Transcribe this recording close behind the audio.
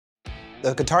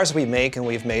The guitars we make and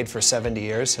we've made for 70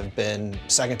 years have been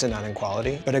second to none in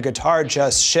quality, but a guitar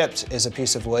just shipped is a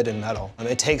piece of wood and metal.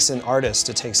 It takes an artist,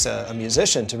 it takes a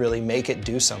musician to really make it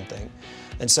do something.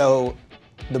 And so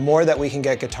the more that we can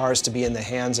get guitars to be in the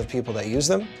hands of people that use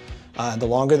them, the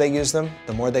longer they use them,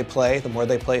 the more they play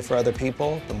for other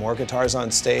people, the more guitars on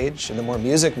stage, and the more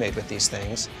music made with these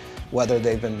things, whether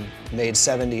they've been made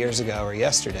 70 years ago or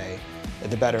yesterday,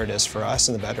 the better it is for us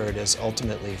and the better it is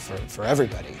ultimately for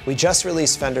everybody. We just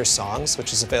released Fender Songs,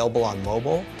 which is available on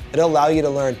mobile. It'll allow you to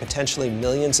learn potentially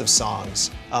millions of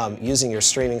songs using your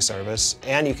streaming service,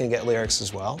 and you can get lyrics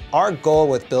as well. Our goal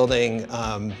with building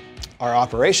our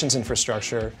operations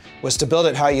infrastructure was to build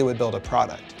it how you would build a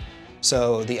product.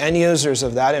 So the end users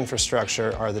of that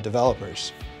infrastructure are the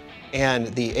developers, and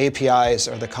the APIs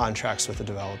are the contracts with the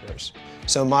developers.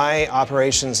 So my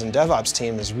operations and DevOps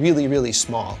team is really, really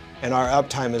small, and our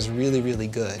uptime is really, really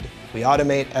good. We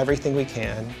automate everything we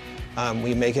can.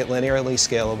 We make it linearly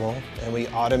scalable, and we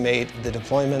automate the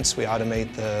deployments, we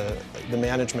automate the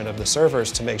management of the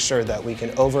servers to make sure that we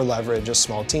can over-leverage a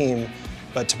small team,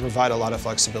 but to provide a lot of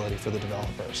flexibility for the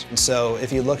developers. And so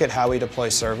if you look at how we deploy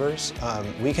servers,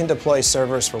 we can deploy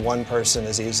servers for one person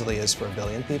as easily as for 1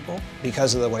 billion people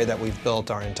because of the way that we've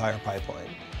built our entire pipeline.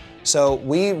 So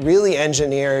we really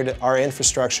engineered our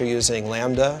infrastructure using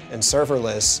Lambda and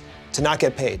serverless to not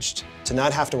get paged, to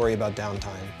not have to worry about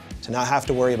downtime, to not have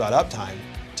to worry about uptime,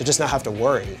 to just not have to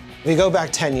worry. If we go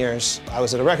back 10 years, I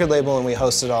was at a record label and we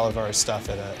hosted all of our stuff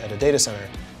at a data center.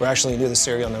 We actually knew the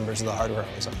serial numbers of the hardware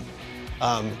I was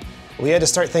on. We had to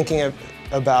start thinking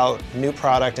about new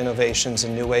product innovations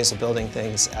and new ways of building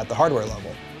things at the hardware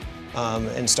level.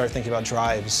 And start thinking about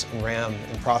drives and RAM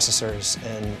and processors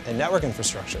and network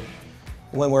infrastructure.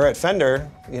 When we're at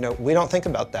Fender, we don't think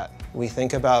about that. We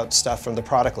think about stuff from the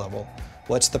product level.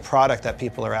 What's the product that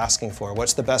people are asking for?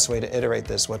 What's the best way to iterate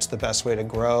this? What's the best way to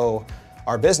grow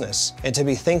our business? And to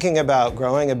be thinking about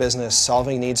growing a business,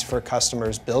 solving needs for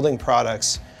customers, building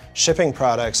products, shipping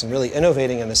products, and really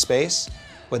innovating in the space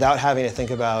without having to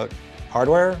think about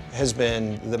hardware has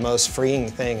been the most freeing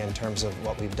thing in terms of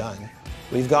what we've done.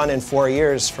 We've gone in 4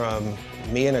 years from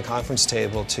me and a conference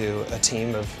table to a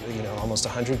team of almost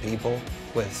 100 people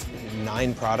with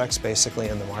 9 products basically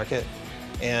in the market,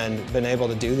 and been able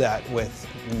to do that with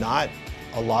not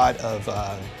a lot of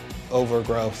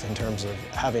overgrowth in terms of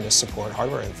having to support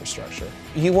hardware infrastructure.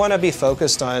 You want to be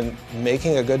focused on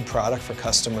making a good product for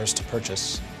customers to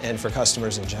purchase and for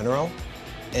customers in general,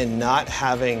 and not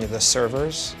having the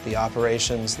servers, the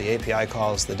operations, the API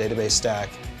calls, the database stack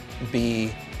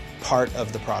be part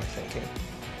of the product thinking.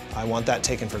 I want that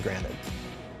taken for granted.